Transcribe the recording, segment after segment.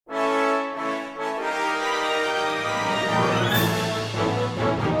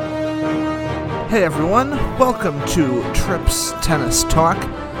Hey everyone, welcome to Trips Tennis Talk,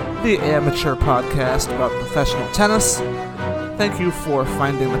 the amateur podcast about professional tennis. Thank you for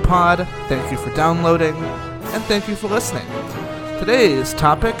finding the pod, thank you for downloading, and thank you for listening. Today's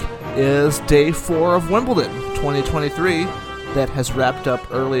topic is Day 4 of Wimbledon 2023 that has wrapped up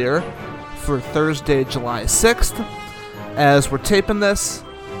earlier for Thursday, July 6th. As we're taping this,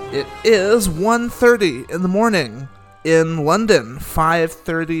 it is 1:30 in the morning in London,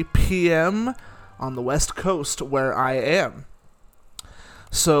 5:30 p.m. on the West Coast where I am.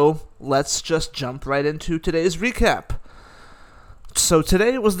 So let's just jump right into today's recap. So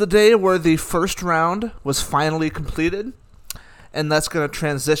today was the day where the first round was finally completed, and that's going to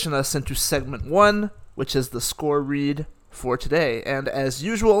transition us into segment 1, which is the score read for today. And as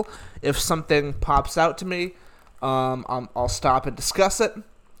usual, if something pops out to me, I'll stop and discuss it.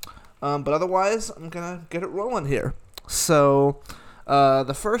 But otherwise, I'm going to get it rolling here. So,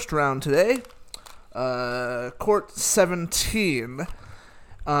 the first round today, court 17,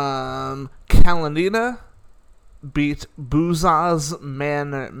 Kalinina beat Buzaz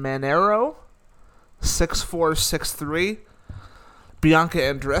Manero, 6-4, 6-3. Bianca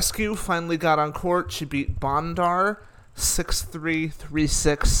Andreescu finally got on court. She beat Bondar, 6-3,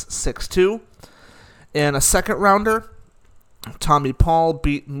 3-6, 6-2. In a second rounder, Tommy Paul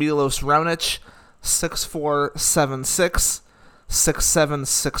beat Milos Raonic, 6-4, 7-6, 6-7,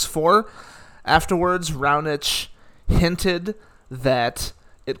 6-4. Afterwards, Raonic hinted that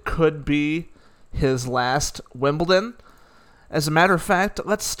it could be his last Wimbledon. As a matter of fact,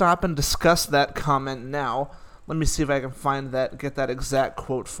 let's stop and discuss that comment now. Let me see if I can find that, get that exact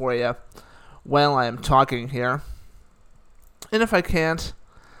quote for you while I am talking here. And if I can't,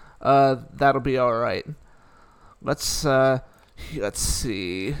 that'll be all right. Let's see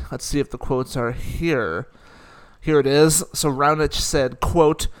if the quotes are here. Here it is. So Raonic said,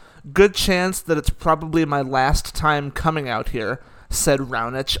 quote, "Good chance that it's probably my last time coming out here," said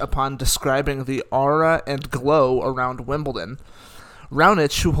Raonic upon describing the aura and glow around Wimbledon.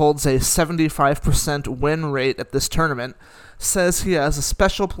 Raonic, who holds a 75% win rate at this tournament, says he has a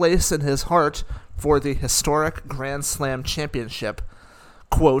special place in his heart for the historic Grand Slam championship.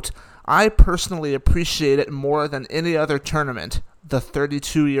 Quote, "I personally appreciate it more than any other tournament," the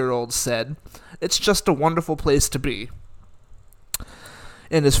 32-year-old said. "It's just a wonderful place to be."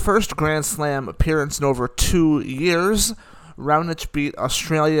 In his first Grand Slam appearance in over 2 years, Raonic beat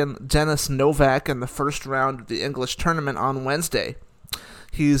Australian Denis Novak in the first round of the English tournament on Wednesday.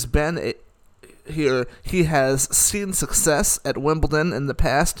 He has seen success at Wimbledon in the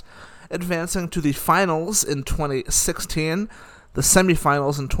past, advancing to the finals in 2016, the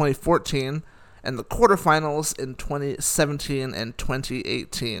semifinals in 2014, and the quarterfinals in 2017 and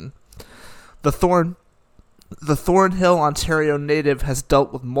 2018. The Thornhill, Ontario native has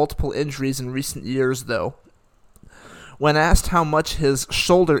dealt with multiple injuries in recent years, though. When asked how much his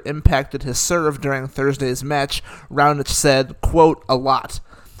shoulder impacted his serve during Thursday's match, Raonic said, quote, "A lot.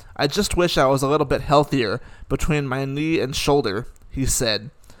 I just wish I was a little bit healthier between my knee and shoulder," he said.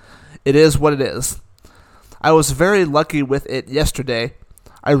 "It is what it is. I was very lucky with it yesterday.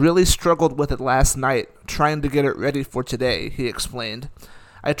 I really struggled with it last night, trying to get it ready for today," he explained.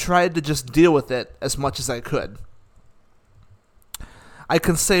 "I tried to just deal with it as much as I could. I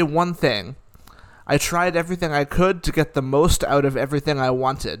can say one thing. I tried everything I could to get the most out of everything I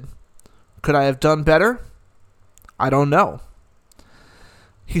wanted. Could I have done better? I don't know."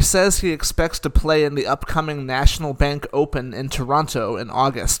 He says he expects to play in the upcoming National Bank Open in Toronto in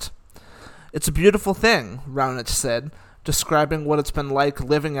August. "It's a beautiful thing," Raonic said, describing what it's been like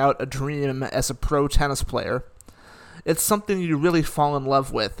living out a dream as a pro tennis player. "It's something you really fall in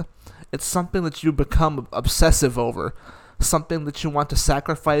love with. It's something that you become obsessive over, something that you want to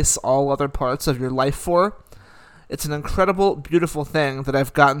sacrifice all other parts of your life for. It's an incredible, beautiful thing that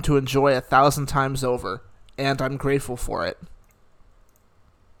I've gotten to enjoy 1,000 times over, and I'm grateful for it."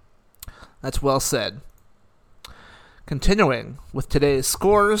 That's well said. Continuing with today's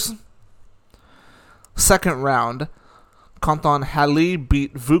scores. Second round, Kanton Hali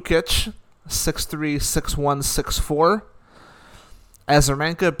beat Vukic, 6-3, 6-1, 6-4.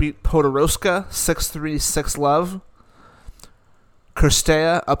 Azarenka beat Podoroska, 6-3, 6-love.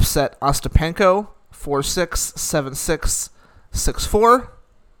 Kirstea upset Ostapenko, 4-6, 7-6, 6-4.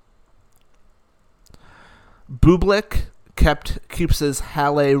 Bublik keeps his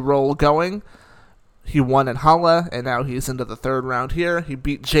Halle roll going. He won at Halle, and now he's into the third round here. He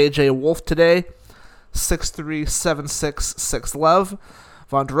beat J.J. Wolf today, 6-3, 7-6, 6-love.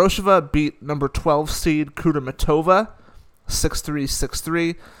 Vondroshova beat number 12 seed Kudermetova, 6-3,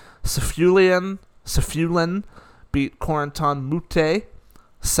 6-3. Safulin beat Corentin Moutet,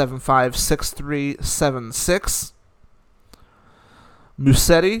 7-5, 6-3, 7-6.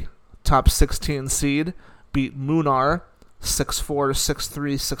 Musetti, top 16 seed, beat Munar 6-4,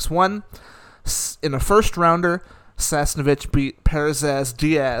 6-3, 6-1. In a first rounder, Sasnovich beat Perzaz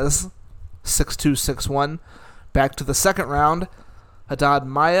Diaz 6-2, 6-1. Back to the second round, Haddad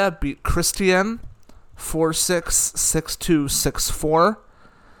Maia beat Christian 4-6, 6-2, 6-4.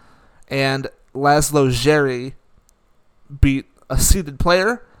 And Laszlo Djere beat a seeded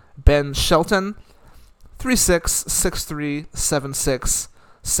player, Ben Shelton, 3-6, 6-3, 7-6,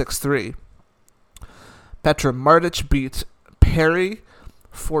 6-3. Petra Martic beat Perry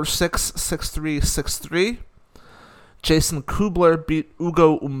 4-6, 6-3, 6-3. Jason Kubler beat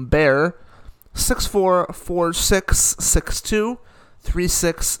Ugo Humbert 6-4, 4-6, 6-2,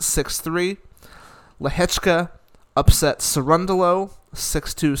 3-6, 6-3. Lehechka upset Cerundolo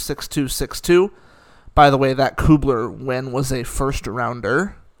 6-2, 6-2, 6-2. By the way, that Kubler win was a first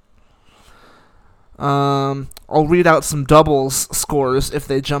rounder. I'll read out some doubles scores if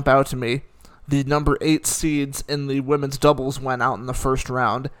they jump out to me. The number 8 seeds in the women's doubles went out in the first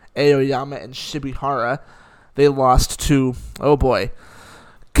round. Aoyama and Shibihara. They lost to,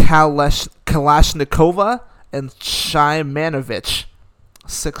 Kalashnikova and Shimanovic.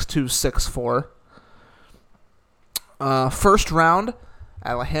 6-2, 6-4. First round,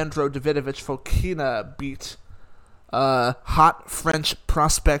 Alejandro Davidovich Fokina beat hot French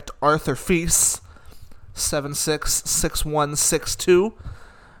prospect Arthur Fils 7-6, 6-1, 6-2.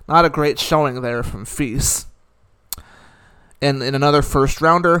 Not a great showing there from Fils. And in another first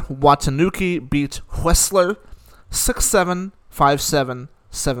rounder, Watanuki beat Huesler 6-7, 5-7,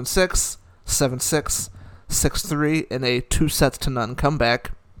 7-6, 7-6, 6-3 in a 2-0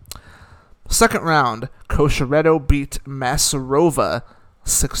 comeback. Second round, Kosheredo beat Masarova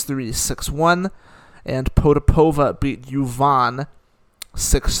 6-3, 6-1, and Potapova beat Yuvan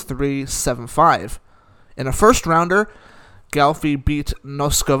 6-3, 7-5. In a first rounder, Galfi beat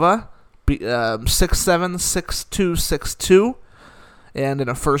Noskova 6-7, 6-2, 6-2. And in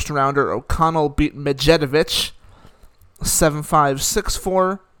a first rounder, O'Connell beat Medjedovic 7-5,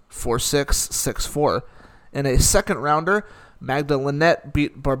 6-4, 4-6, 6-4. In a second rounder, Magda Linette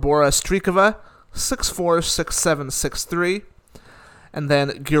beat Barbora Strikova 6-4, 6-7, 6-3. And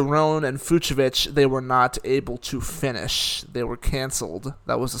then Giron and Fucsovics, they were not able to finish. They were canceled.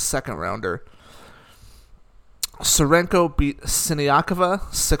 That was a second rounder. Serenko beat Siniakova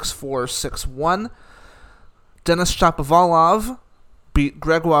 6-4, 6-1. Denis Shapovalov beat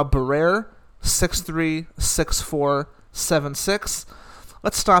Gregoire Barrère 6-3, 6-4, 7-6.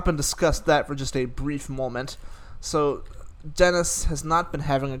 Let's stop and discuss that for just a brief moment. So, Denis has not been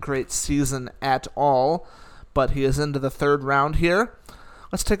having a great season at all, but he is into the third round here.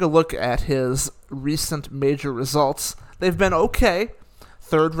 Let's take a look at his recent major results. They've been okay.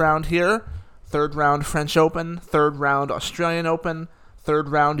 Third round here, third round French Open, third round Australian Open, third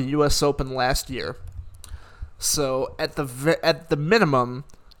round US Open last year. So at the minimum,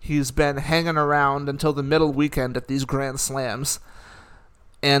 he's been hanging around until the middle weekend at these Grand Slams.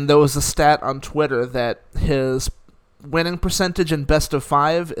 And there was a stat on Twitter that his winning percentage in best of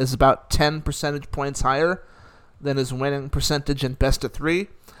 5 is about 10 percentage points higher than his winning percentage in best of 3.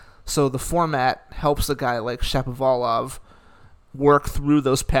 So the format helps a guy like Shapovalov work through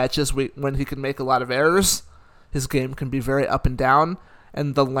those patches when he can make a lot of errors. His game can be very up and down,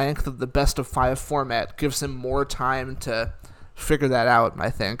 and the length of the best of 5 format gives him more time to figure that out, I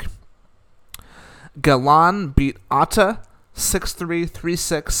think. Galan beat Atta 6-3,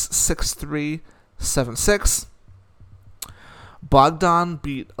 3-6, 6-3, 7-6. Bogdan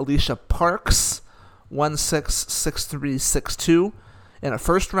beat Alicia Parks 1-6, 6-3, 6-2. In a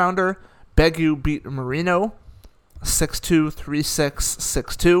first rounder, Begu beat Marino 6-2, 3-6,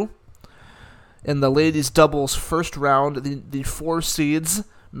 6-2. In the ladies' doubles first round, the 4 seeds,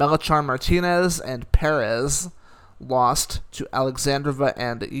 Melachar Martinez and Perez, lost to Alexandrova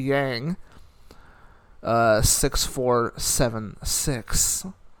and Yang 6-4,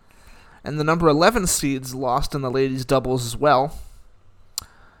 7-6. And the number 11 seeds lost in the ladies' doubles as well.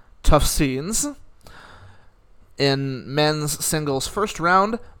 Tough scenes. In men's singles first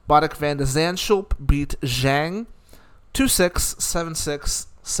round, Botic van de Zandschulp beat Zhang 2-6, 7-6,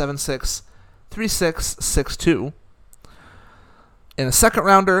 7-6, 3-6, 6-2. In a second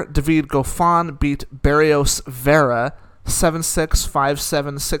rounder, David Goffin beat Barrios Vera 7-6,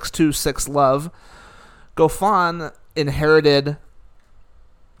 5-7, 6-2, 6-love. Goffin inherited,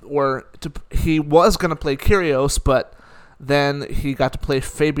 he was going to play Kyrgios, but then he got to play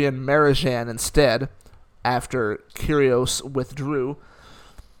Fabian Marijan instead after Kyrgios withdrew.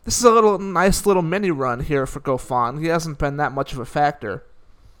 This is a nice little mini run here for Goffin. He hasn't been that much of a factor.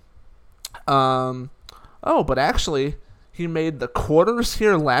 But actually, he made the quarters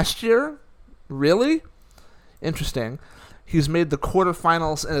here last year? Really? Interesting. He's made the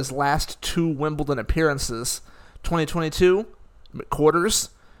quarterfinals in his last 2 Wimbledon appearances. 2022,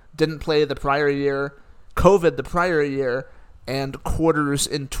 quarters, didn't play the prior year, COVID the prior year, and quarters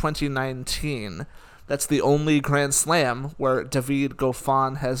in 2019. That's the only Grand Slam where David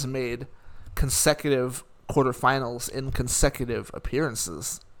Goffin has made consecutive quarterfinals in consecutive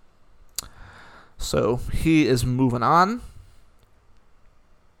appearances. So he is moving on.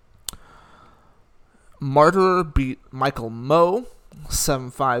 Martyr beat Michael Moe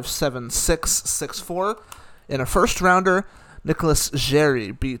 7-5, 7-6, 6-4. In a first-rounder, Nicholas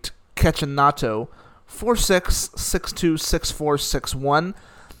Jarry beat Cecchinato 4-6, 6-2, 6-4, 6-1.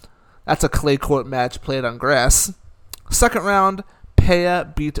 That's a clay court match played on grass. Second round,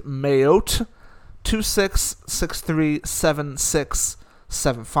 Peya beat Mayotte 2-6, 6-3, 7-6,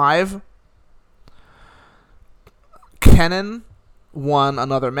 7-5. Kenin won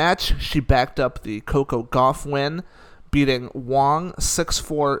another match. She backed up the Coco Gauff win, beating Wang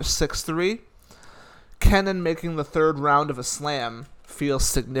 6-4, 6-3. Kenin making the third round of a slam feels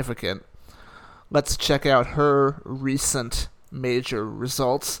significant. Let's check out her recent major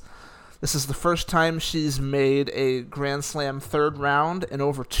results. This is the first time she's made a Grand Slam third round in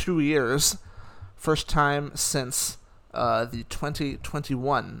over 2 years. First time since the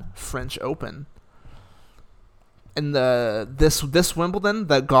 2021 French Open. In this Wimbledon,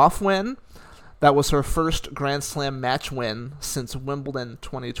 the Gauff win, that was her first Grand Slam match win since Wimbledon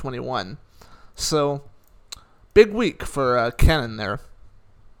 2021. So, big week for Kenin there.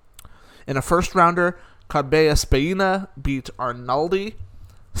 In a first-rounder, Carballes Baena beat Arnaldi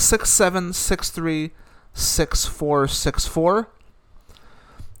 6-7, 6-3, 6-4, 6-4.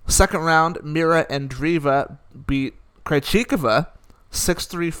 Second round, Mira Andreeva beat Krejcikova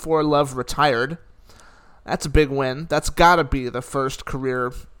 6-3, 4-love, retired. That's a big win. That's got to be the first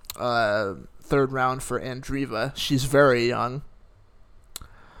career third round for Andreeva. She's very young.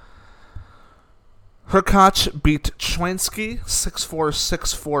 Hurkacz beat Chouinski 6-4,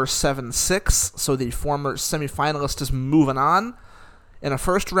 6-4, 7-6. So the former semifinalist is moving on. In a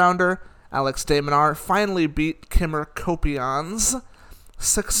first rounder, Alex de Minaur finally beat Kimmer Kopians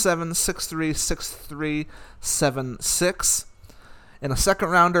 6-7, 6-3, 6-3, 7-6. In a second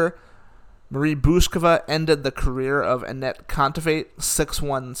rounder, Marie Buskova ended the career of Annette Kontaveit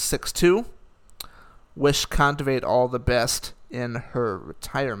 6-1, 6-2. Wish Kontaveit all the best in her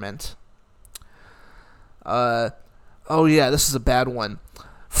retirement. This is a bad one.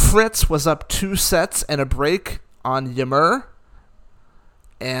 Fritz was up 2 sets and a break on Ymer,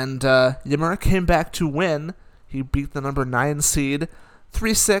 and Ymer came back to win. He beat the number 9 seed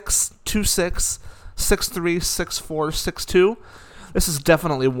 3-6, 2-6, 6-3, 6-4, 6-2. This is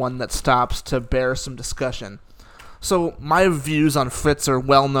definitely one that stops to bear some discussion. So my views on Fritz are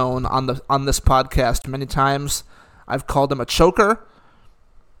well known on this podcast many times. I've called him a choker.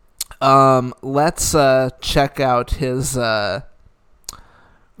 Let's check out his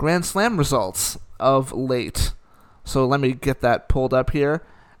Grand Slam results of late. So let me get that pulled up here.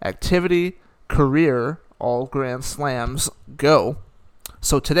 Activity, career, all Grand Slams, go.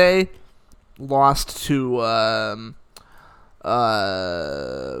 So today, lost to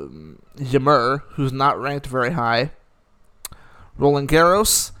Ymer, who's not ranked very high. Roland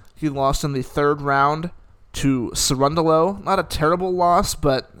Garros, he lost in the third round to Cerundolo. Not a terrible loss,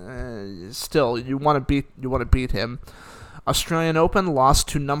 but still, you want to beat him. Australian Open lost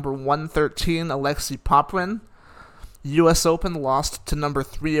to number 113 Alexei Poprin. U.S. Open lost to number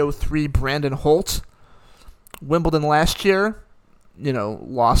 303 Brandon Holt. Wimbledon last year,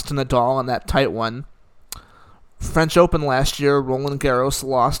 lost to Nadal in that tight one. French Open last year, Roland Garros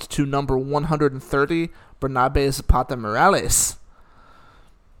lost to number 130 Bernabe Zapata Miralles.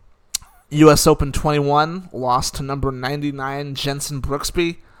 U.S. Open 21 lost to number 99 Jensen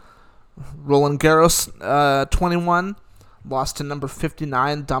Brooksby. Roland Garros 21 lost to number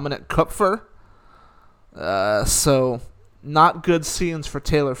 59 Dominic Kupfer. So, not good scenes for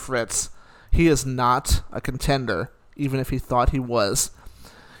Taylor Fritz. He is not a contender, even if he thought he was.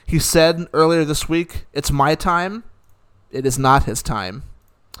 He said earlier this week, "It's my time." It is not his time.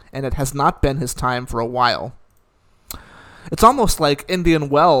 And it has not been his time for a while. It's almost like Indian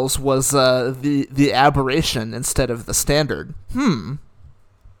Wells was the aberration instead of the standard. I'm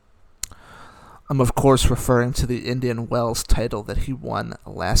of course referring to the Indian Wells title that he won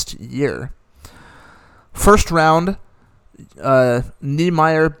last year. First round,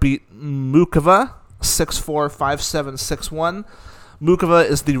 Niemeyer beat Mukova 6-4, 5-7, 6-1. Mukova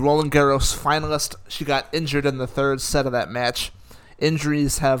is the Roland Garros finalist. She got injured in the third set of that match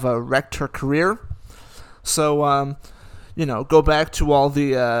Injuries have wrecked her career. So, go back to all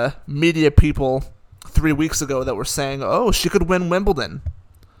the media people 3 weeks ago that were saying, oh, she could win Wimbledon.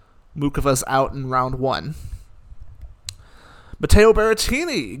 Mukova's out in round 1. Matteo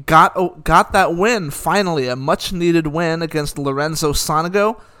Berrettini got that win, finally, a much-needed win against Lorenzo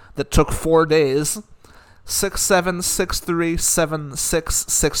Sonego that took 4 days. 6-7, 6-3, 7-6,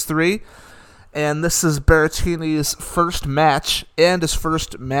 6-3. And this is Berrettini's first match and his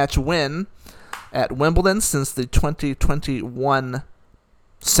first match win at Wimbledon since the 2021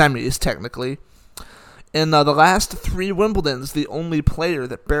 semis, technically. In the last 3 Wimbledons, the only player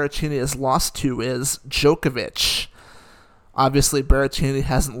that Berrettini has lost to is Djokovic. Obviously, Berrettini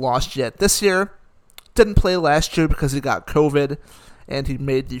hasn't lost yet this year. Didn't play last year because he got COVID, and he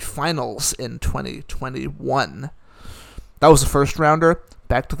made the finals in 2021. That was the first rounder.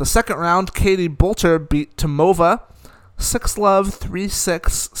 Back to the second round, Katie Boulter beat Tomova 6-love,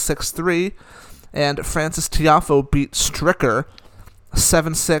 3-6, 6-3, and Frances Tiafoe beat Stricker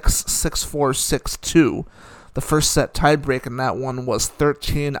 7-6, 6-4, 6-2. The first set tiebreak in that one was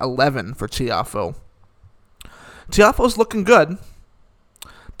 13-11 for Tiafoe. Tiafoe's looking good.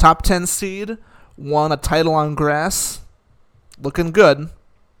 Top 10 seed, won a title on grass. Looking good.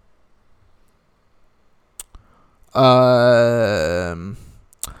 Stan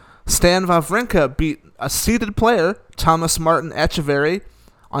Wawrinka beat a seeded player, Thomas Martin Etcheverry,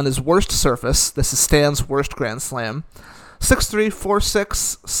 on his worst surface. This is Stan's worst Grand Slam. 6-3,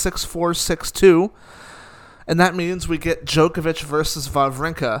 4-6, 6-4, 6-2. And that means we get Djokovic versus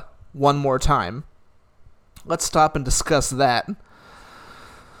Wawrinka one more time. Let's stop and discuss that.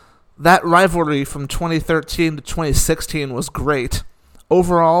 That rivalry from 2013 to 2016 was great.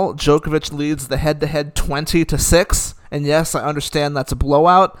 Overall, Djokovic leads the head-to-head 20-6. And yes, I understand that's a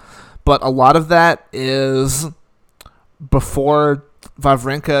blowout, but a lot of that is before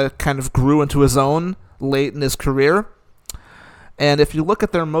Wawrinka kind of grew into his own late in his career. And if you look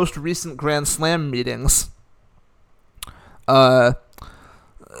at their most recent Grand Slam meetings, let's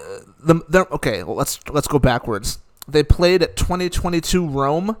go backwards. They played at 2022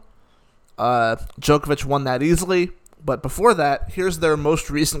 Rome. Djokovic won that easily. But before that, here's their most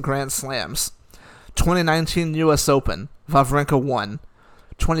recent Grand Slams. 2019 U.S. Open, Wawrinka won.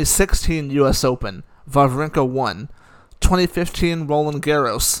 2016 U.S. Open, Wawrinka won. 2015 Roland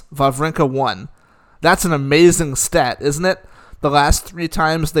Garros, Wawrinka won. That's an amazing stat, isn't it? The last 3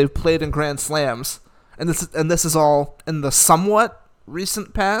 times they've played in Grand Slams, and this is all in the somewhat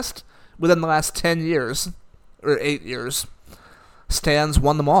recent past, within the last 10 years, or 8 years. Stan's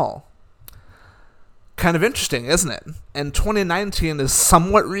won them all. Kind of interesting, isn't it? And 2019 is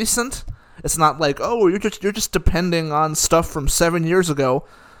somewhat recent. It's not like, oh, you're just depending on stuff from 7 years ago.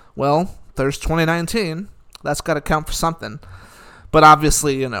 Well, there's 2019. That's got to count for something. But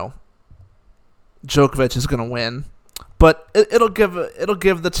obviously, Djokovic is going to win. But it'll give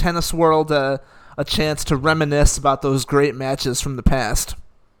the tennis world a chance to reminisce about those great matches from the past.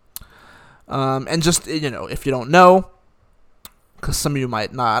 And just, if you don't know, because some of you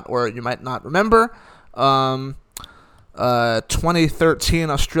might not, or you might not remember, 2013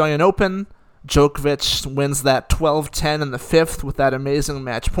 Australian Open, Djokovic wins that 12-10 in the 5th with that amazing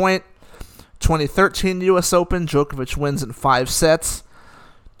match point. 2013 U.S. Open, Djokovic wins in 5 sets.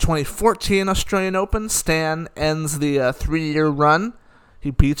 2014 Australian Open, Stan ends the 3-year run.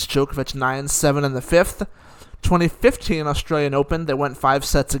 He beats Djokovic 9-7 in the 5th. 2015 Australian Open, they went 5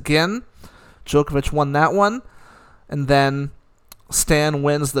 sets again. Djokovic won that one. And then Stan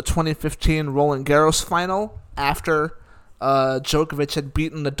wins the 2015 Roland Garros final after Djokovic had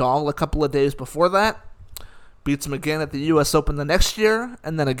beaten Nadal a couple of days before that. Beats him again at the U.S. Open the next year,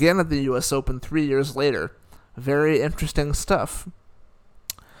 and then again at the U.S. Open 3 years later. Very interesting stuff.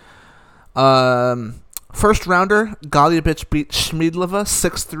 First rounder, Golubic beat Schmiedlova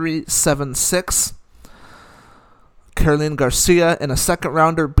 6-3, 7-6. Caroline Garcia in a second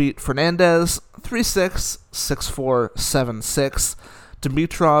rounder beat Fernandez 3-6, 6-4, 7-6.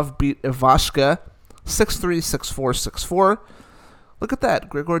 Dimitrov beat Ivashka 6-3, 6-4, 6-4. Look at that,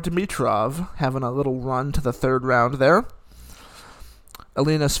 Grigor Dimitrov having a little run to the third round there.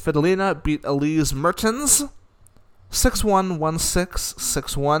 Elina Svitolina beat Elise Mertens 6-1, 1-6,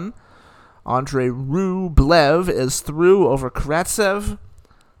 6-1. Andrei Rublev is through over Karatsev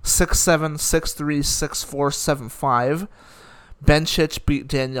 6-7, 6-3, 6-4, 7-5. Bencic beat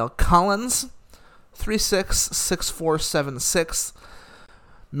Danielle Collins 3-6, 6-4, 7-6.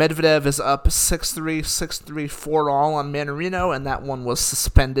 Medvedev is up 6-3, 6-3, 4-all on Manarino, and that one was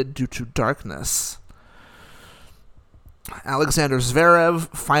suspended due to darkness. Alexander Zverev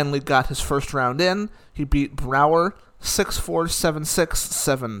finally got his first round in. He beat Brouwer 6-4,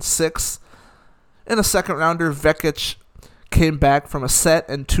 7-6, 7-6. In a second rounder, Vekic came back from a set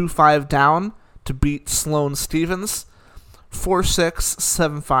and 2-5 down to beat Sloane Stephens, 4-6,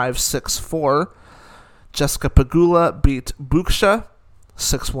 7-5, 6-4. Jessica Pegula beat Buksha,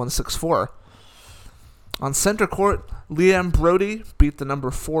 6-1, 6-4. On center court, Liam Broady beat the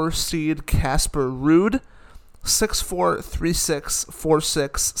number 4 seed Casper Ruud, 6-4, 3-6,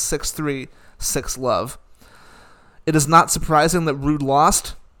 4-6, 6-3, 6-love. It is not surprising that Ruud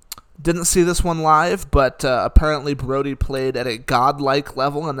lost. Didn't see this one live, but apparently Broady played at a godlike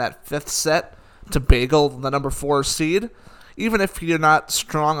level in that 5th set to bagel the number 4 seed. Even if you're not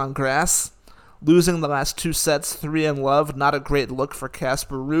strong on grass, losing the last 2 sets 3-love, not a great look for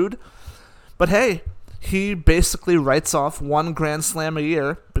Casper Ruud. But hey, he basically writes off 1 Grand Slam a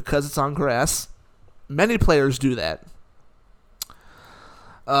year because it's on grass. Many players do that.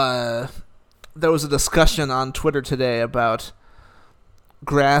 There was a discussion on Twitter today about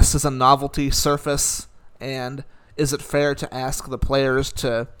grass is a novelty surface, and is it fair to ask the players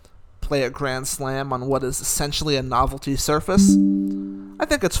to play at Grand Slam on what is essentially a novelty surface? I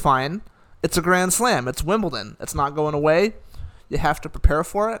think it's fine. It's a Grand Slam. It's Wimbledon. It's not going away. You have to prepare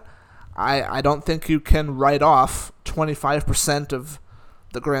for it. I don't think you can write off 25% of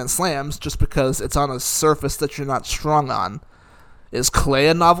the Grand Slams just because it's on a surface that you're not strong on. Is clay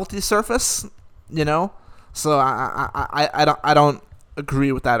a novelty surface? You know? So I don't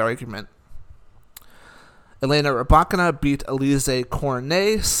agree with that argument. Elena Rybakina beat Elise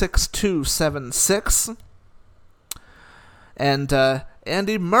Cornet 6-2, 7-6. And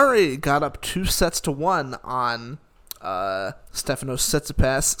Andy Murray got up 2-1 on Stefanos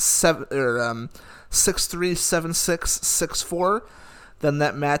Tsitsipas 6-3, 7-6, 6-4. Then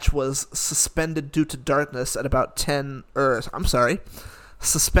that match was suspended due to darkness at about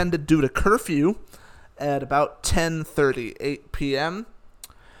suspended due to curfew at about 10:38 p.m.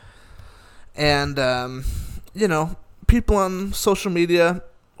 And, people on social media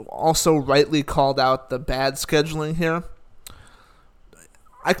also rightly called out the bad scheduling here.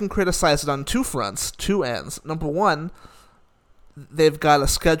 I can criticize it on 2 fronts, 2 ends. Number one, they've got a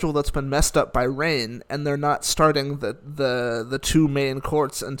schedule that's been messed up by rain, and they're not starting the 2 main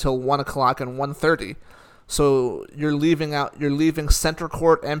courts until 1 o'clock and 1:30. So you're leaving center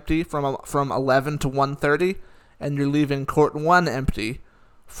court empty from 11 to 1:30, and you're leaving court 1 empty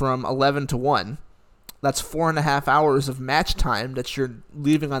from 11 to 1. That's 4.5 hours of match time that you're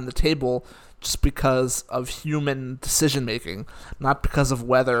leaving on the table just because of human decision-making, not because of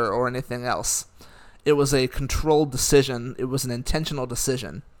weather or anything else. It was a controlled decision. It was an intentional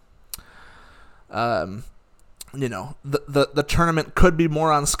decision. The tournament could be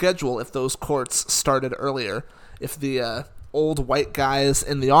more on schedule if those courts started earlier. If the old white guys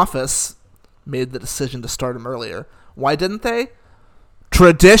in the office made the decision to start them earlier. Why didn't they?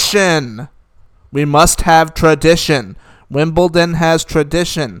 Tradition! We must have tradition. Wimbledon has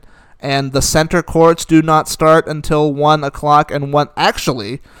tradition. And the center courts do not start until 1 o'clock and 1...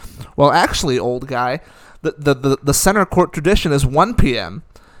 Actually, old guy, the center court tradition is 1 p.m.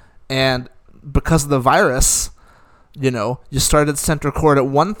 And because of the virus, you started center court at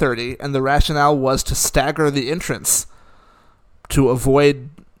 1:30, and the rationale was to stagger the entrance to avoid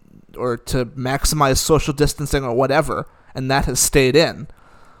or to maximize social distancing or whatever, and that has stayed in.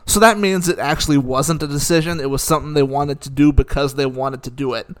 So that means it actually wasn't a decision. It was something they wanted to do because they wanted to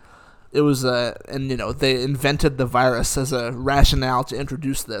do it. It was they invented the virus as a rationale to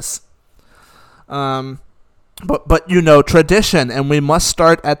introduce this. But tradition, and we must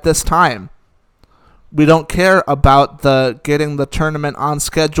start at this time. We don't care about getting the tournament on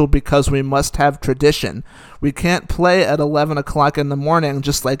schedule because we must have tradition. We can't play at 11 o'clock in the morning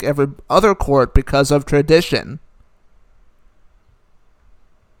just like every other court because of tradition.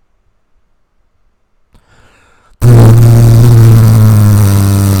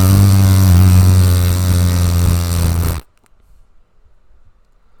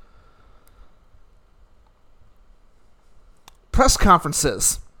 Press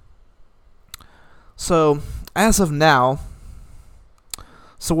conferences. So, as of now,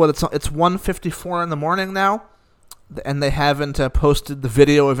 it's 1:54 in the morning now, and they haven't posted the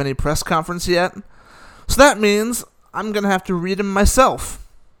video of any press conference yet. So that means I'm going to have to read them myself.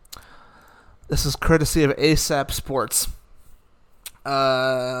 This is courtesy of ASAP Sports.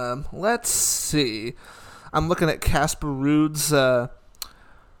 Let's see. I'm looking at Casper Ruud's... All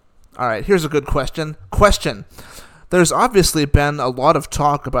right, here's a good question. There's obviously been a lot of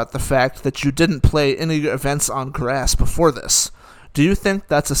talk about the fact that you didn't play any events on grass before this. Do you think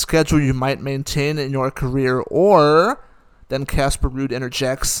that's a schedule you might maintain in your career, or... Then Casper Ruud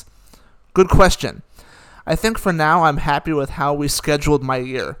interjects, good question. I think for now I'm happy with how we scheduled my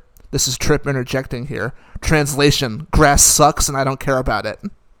year. This is Trip interjecting here. Translation, grass sucks and I don't care about it.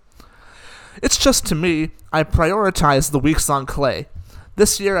 It's just to me, I prioritize the weeks on clay.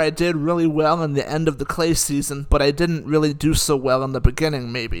 This year I did really well in the end of the clay season, but I didn't really do so well in the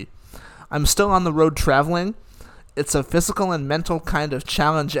beginning, maybe. I'm still on the road traveling. It's a physical and mental kind of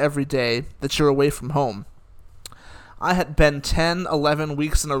challenge every day that you're away from home. I had been 10, 11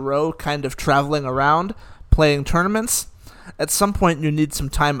 weeks in a row kind of traveling around, playing tournaments. At some point you need some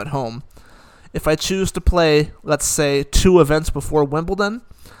time at home. If I choose to play, let's say, 2 events before Wimbledon,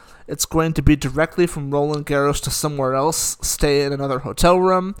 it's going to be directly from Roland Garros to somewhere else, stay in another hotel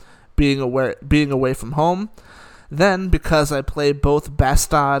room, being away from home. Then, because I play both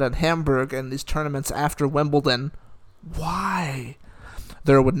Bastad and Hamburg in these tournaments after Wimbledon, why?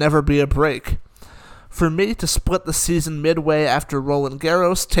 There would never be a break. For me to split the season midway after Roland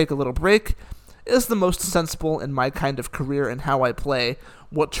Garros, take a little break, is the most sensible in my kind of career and how I play,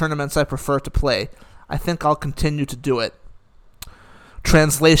 what tournaments I prefer to play. I think I'll continue to do it.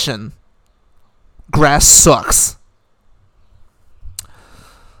 Translation, grass sucks.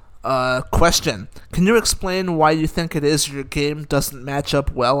 Question, can you explain why you think it is your game doesn't match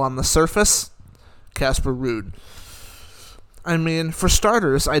up well on the surface? Casper Ruud. I mean, for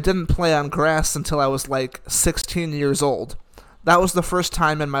starters, I didn't play on grass until I was like 16 years old. That was the first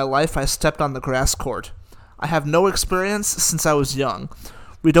time in my life I stepped on the grass court. I have no experience since I was young.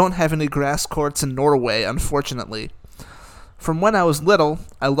 We don't have any grass courts in Norway, unfortunately. From when I was little,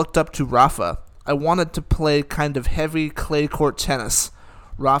 I looked up to Rafa. I wanted to play kind of heavy clay court tennis.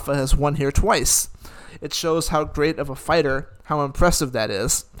 Rafa has won here twice. It shows how great of a fighter, how impressive that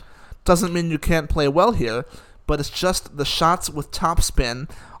is. Doesn't mean you can't play well here, but it's just the shots with topspin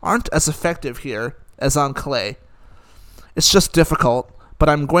aren't as effective here as on clay. It's just difficult, but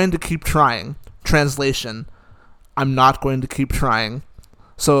I'm going to keep trying. Translation, I'm not going to keep trying.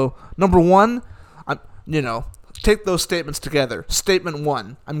 So, number 1, take those statements together. Statement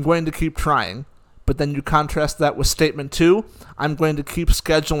 1, I'm going to keep trying. But then you contrast that with statement 2, I'm going to keep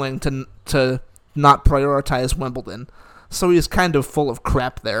scheduling to not prioritize Wimbledon. So he's kind of full of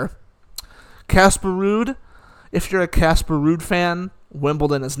crap there. Casper Ruud, if you're a Casper Ruud fan,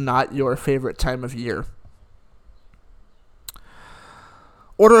 Wimbledon is not your favorite time of year.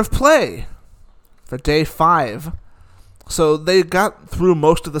 Order of play for day 5. So they got through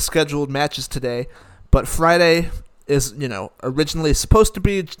most of the scheduled matches today, but Friday is, originally supposed to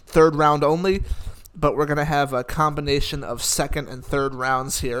be 3rd round only, but we're going to have a combination of 2nd and 3rd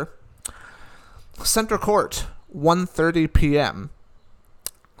rounds here. Center court, 1:30 p.m.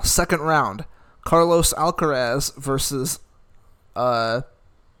 2nd round, Carlos Alcaraz versus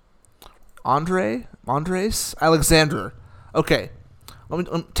Andres Alexander. Okay,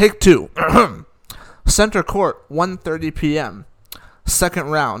 let me take 2. Center court, 1:30 p.m.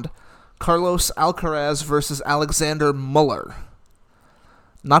 2nd round, Carlos Alcaraz versus Alexander Muller.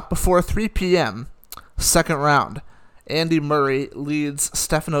 Not before 3 p.m. 2nd round, Andy Murray leads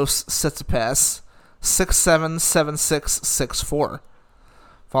Stefanos Tsitsipas 6-7, 7-6, 6-4.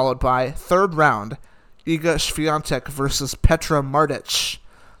 Followed by 3rd round, Iga Swiatek versus Petra Martic.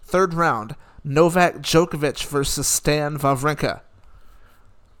 3rd round, Novak Djokovic versus Stan Wawrinka.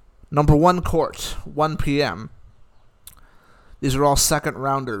 Number 1 court, 1 p.m. These are all 2nd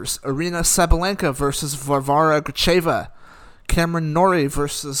rounders. Arina Sabalenka versus Varvara Gracheva. Cameron Norrie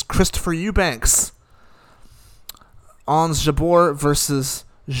versus Christopher Eubanks. Ons Jabeur versus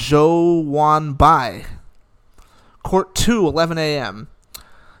Zhou Wan Bai. Court 2, 11 a.m.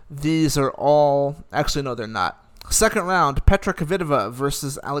 These are all... Actually, no, they're not. 2nd round, Petra Kvitova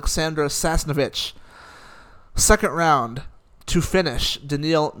versus Alexandra Sasnovich. 2nd round, to finish,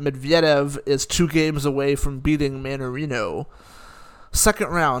 Daniil Medvedev is 2 games away from beating Manarino. 2nd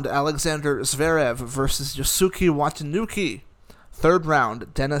round, Alexander Zverev versus Yosuke Watanuki. 3rd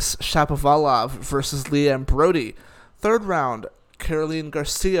round, Denis Shapovalov versus Liam Broady. 3rd round, Caroline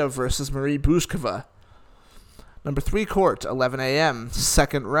Garcia versus Marie Bouzkova. Number 3 court, 11 a.m.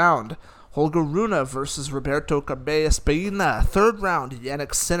 2nd round, Holger Rune versus Roberto Cabello Baena. 3rd round,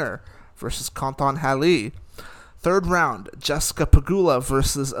 Yannick Sinner versus Quentin Halli. 3rd round, Jessica Pegula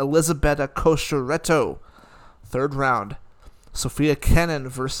versus Elisabetta Kosciuszko. 3rd round, Sofia Kenin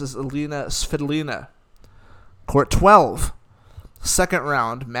versus Elina Svitolina. Court 12. 2nd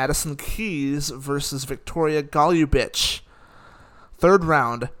round, Madison Keys versus Victoria Golubic. 3rd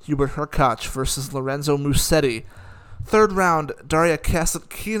round, Hubert Hurkacz versus Lorenzo Musetti. 3rd round, Daria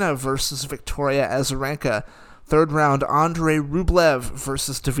Kasatkina versus Victoria Azarenka. 3rd round, Andrei Rublev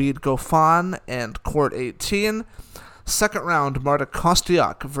versus David Goffin and Court 18. 2nd round, Marta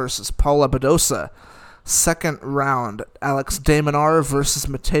Kostyuk versus Paula Badosa. Second round, Alex de Minaur versus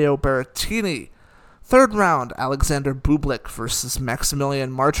Matteo Berrettini. Third round, Alexander Bublik versus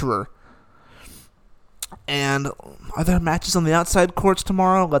Maximilian Martyrer. And are there matches on the outside courts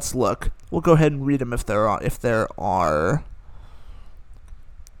tomorrow? Let's look. We'll go ahead and read them if there are.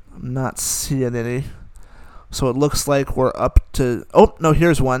 I'm not seeing any. So it looks like we're up to... Oh, no,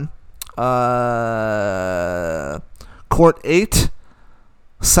 here's one. Court 8.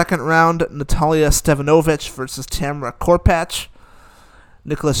 Second round, Natalia Stevanovic versus Tamara Korpach.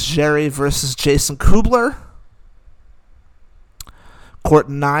 Nicholas Jarry versus Jason Kubler. Court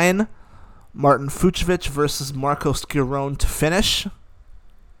 9, Martin Fucsovics versus Marcos Giron to finish.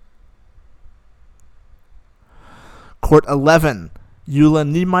 Court 11, Eula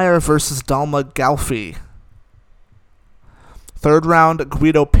Niemeyer versus Dalma Galfi. Third round,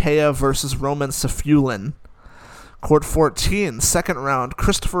 Guido Pea versus Roman Safulin. Court 14, second round,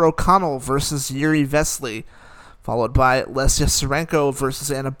 Christopher O'Connell versus Yuri Vesely, followed by Lesya Serenko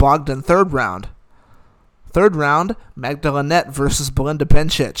versus Anna Bogdan, third round. Third round, Magda Linette versus Belinda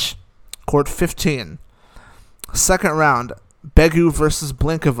Bencic. Court 15. Second round, Begu versus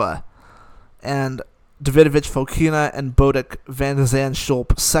Blinkova, and Davidovich Fokina and Bodik van de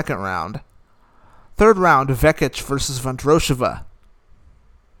Zandschulp, second round. Third round, Vekic versus Vondroshova.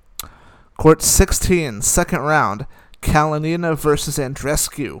 Court 16, second round, Kalinina versus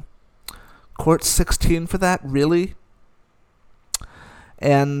Andreescu. Court 16 for that, really?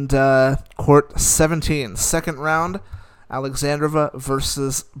 And Court 17, second round, Alexandrova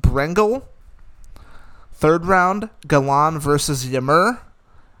versus Brengel. Third round, Galan versus Yamur.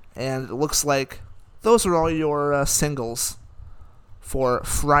 And it looks like those are all your singles for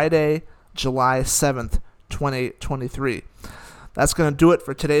Friday, July 7th, 2023. That's going to do it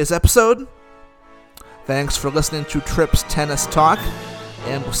for today's episode. Thanks for listening to Trips Tennis Talk,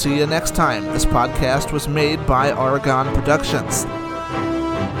 and we'll see you next time. This podcast was made by Oregon Productions.